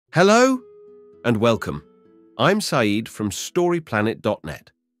Hello and welcome. I'm Saeed from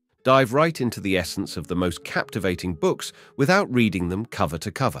storyplanet.net. Dive right into the essence of the most captivating books without reading them cover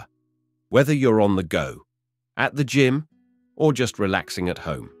to cover. Whether you're on the go, at the gym, or just relaxing at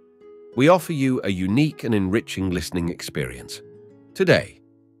home, we offer you a unique and enriching listening experience. Today,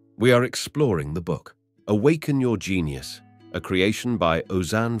 we are exploring the book Awaken Your Genius, a creation by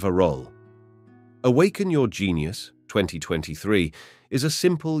Ozan Varol. Awaken Your Genius, 2023, is a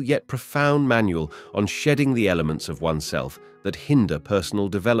simple yet profound manual on shedding the elements of oneself that hinder personal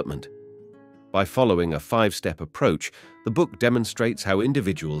development. By following a 5-step approach, the book demonstrates how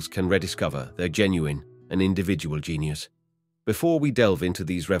individuals can rediscover their genuine and individual genius. Before we delve into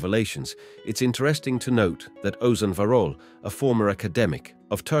these revelations, it's interesting to note that Ozan Varol, a former academic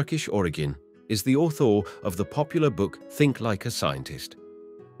of Turkish origin, is the author of the popular book Think Like a Scientist.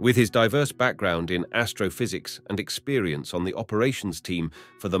 With his diverse background in astrophysics and experience on the operations team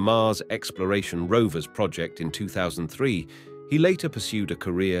for the Mars Exploration Rovers project in 2003, he later pursued a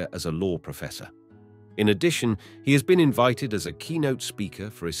career as a law professor. In addition, he has been invited as a keynote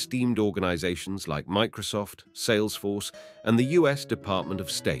speaker for esteemed organizations like Microsoft, Salesforce, and the US Department of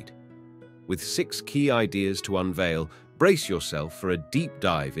State. With 6 key ideas to unveil, brace yourself for a deep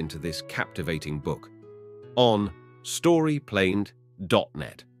dive into this captivating book on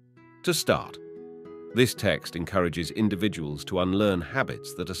storyplanet.net. To start, this text encourages individuals to unlearn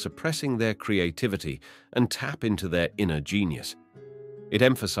habits that are suppressing their creativity and tap into their inner genius. It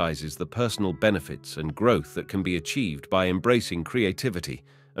emphasizes the personal benefits and growth that can be achieved by embracing creativity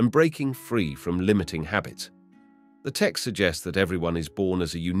and breaking free from limiting habits. The text suggests that everyone is born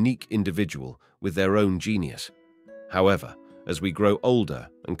as a unique individual with their own genius. However, as we grow older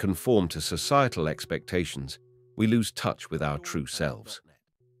and conform to societal expectations, we lose touch with our true selves.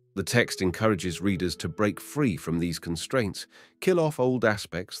 The text encourages readers to break free from these constraints, kill off old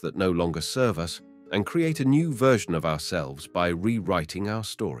aspects that no longer serve us, and create a new version of ourselves by rewriting our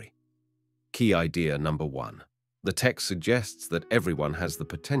story. Key idea number 1. The text suggests that everyone has the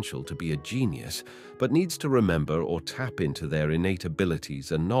potential to be a genius, but needs to remember or tap into their innate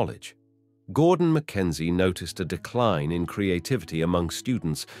abilities and knowledge. Gordon Mackenzie noticed a decline in creativity among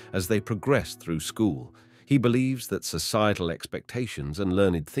students as they progressed through school. He believes that societal expectations and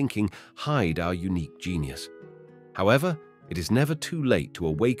learned thinking hide our unique genius. However, it is never too late to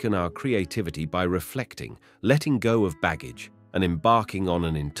awaken our creativity by reflecting, letting go of baggage, and embarking on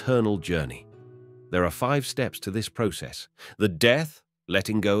an internal journey. There are 5 steps to this process: the death,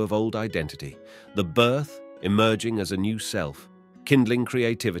 letting go of old identity; the birth, emerging as a new self; kindling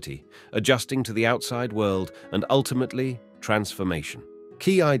creativity, adjusting to the outside world; and ultimately, transformation.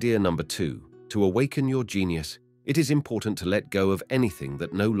 Key idea number 2. To awaken your genius, it is important to let go of anything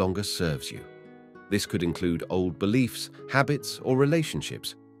that no longer serves you. This could include old beliefs, habits, or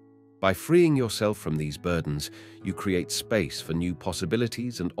relationships. By freeing yourself from these burdens, you create space for new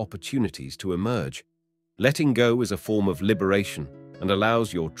possibilities and opportunities to emerge. Letting go is a form of liberation and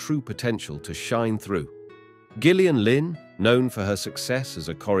allows your true potential to shine through. Gillian Lynn, known for her success as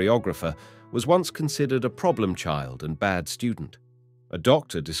a choreographer, was once considered a problem child and bad student. A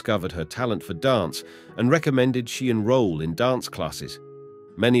doctor discovered her talent for dance and recommended she enroll in dance classes.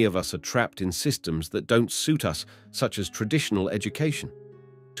 Many of us are trapped in systems that don't suit us, such as traditional education.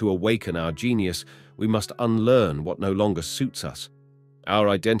 To awaken our genius, we must unlearn what no longer suits us. Our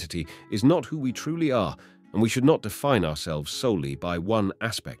identity is not who we truly are, and we should not define ourselves solely by one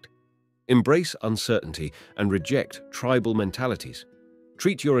aspect. Embrace uncertainty and reject tribal mentalities.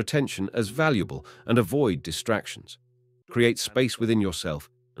 Treat your attention as valuable and avoid distractions. Create space within yourself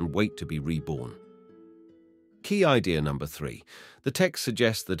and wait to be reborn. Key idea number 3. The text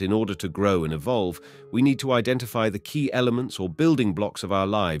suggests that in order to grow and evolve, we need to identify the key elements or building blocks of our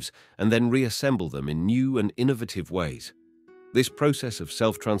lives and then reassemble them in new and innovative ways. This process of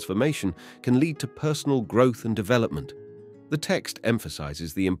self-transformation can lead to personal growth and development. The text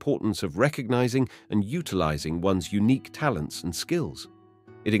emphasizes the importance of recognizing and utilizing one's unique talents and skills.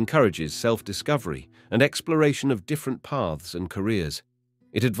 It encourages self-discovery and exploration of different paths and careers.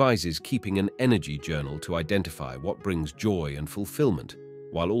 It advises keeping an energy journal to identify what brings joy and fulfillment,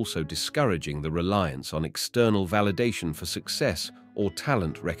 while also discouraging the reliance on external validation for success or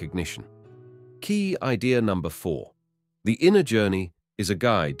talent recognition. Key idea number 4. The inner journey is a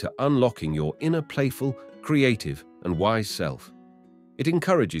guide to unlocking your inner playful, creative, and wise self. It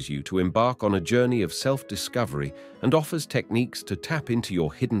encourages you to embark on a journey of self-discovery and offers techniques to tap into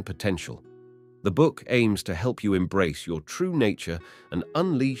your hidden potential. The book aims to help you embrace your true nature and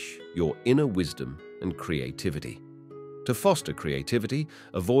unleash your inner wisdom and creativity. To foster creativity,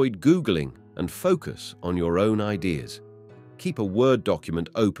 avoid Googling and focus on your own ideas. keep a Word document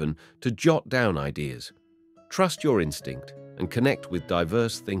open to jot down ideas. Trust your instinct and connect with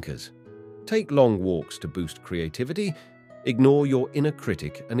diverse thinkers. Take long walks to boost creativity. Ignore your inner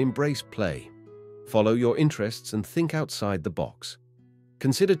critic and embrace play. Follow your interests and think outside the box.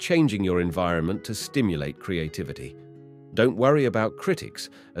 Consider changing your environment to stimulate creativity. Don't worry about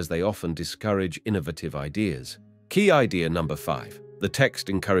critics, as they often discourage innovative ideas. Key idea number 5. The text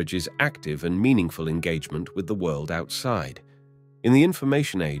encourages active and meaningful engagement with the world outside. In the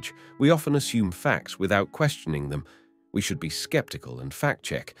information age, we often assume facts without questioning them. We should be skeptical and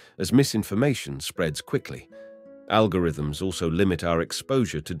fact-check, as misinformation spreads quickly. Algorithms also limit our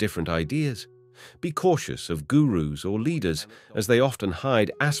exposure to different ideas. Be cautious of gurus or leaders, as they often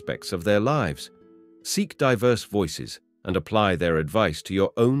hide aspects of their lives. Seek diverse voices and apply their advice to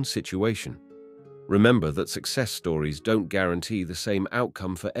your own situation. Remember that success stories don't guarantee the same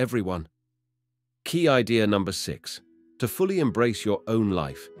outcome for everyone. Key idea number 6. To fully embrace your own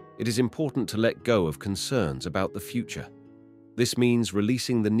life, it is important to let go of concerns about the future. This means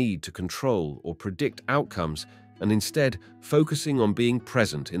releasing the need to control or predict outcomes and instead focusing on being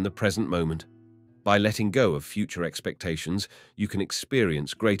present in the present moment. By letting go of future expectations, you can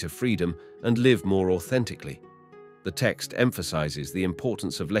experience greater freedom and live more authentically. The text emphasizes the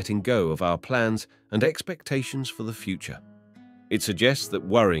importance of letting go of our plans and expectations for the future. It suggests that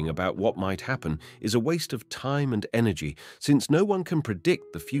worrying about what might happen is a waste of time and energy, since no one can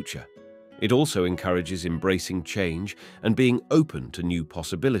predict the future. It also encourages embracing change and being open to new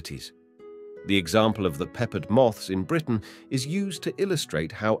possibilities. The example of the peppered moths in Britain is used to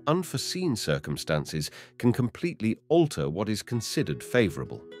illustrate how unforeseen circumstances can completely alter what is considered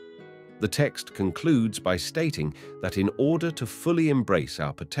favorable. The text concludes by stating that in order to fully embrace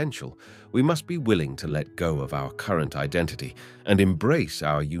our potential, we must be willing to let go of our current identity and embrace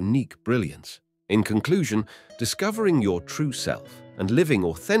our unique brilliance. In conclusion, discovering your true self and living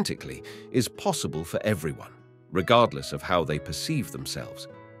authentically is possible for everyone, regardless of how they perceive themselves.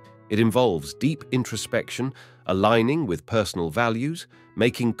 It involves deep introspection, aligning with personal values,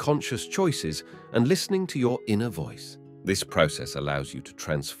 making conscious choices, and listening to your inner voice. This process allows you to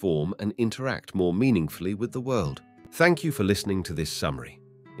transform and interact more meaningfully with the world. Thank you for listening to this summary.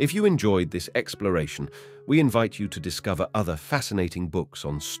 If you enjoyed this exploration, we invite you to discover other fascinating books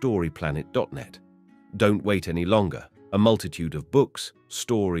on storyplanet.net. Don't wait any longer. A multitude of books,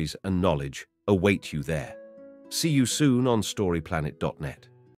 stories, and knowledge await you there. See you soon on storyplanet.net.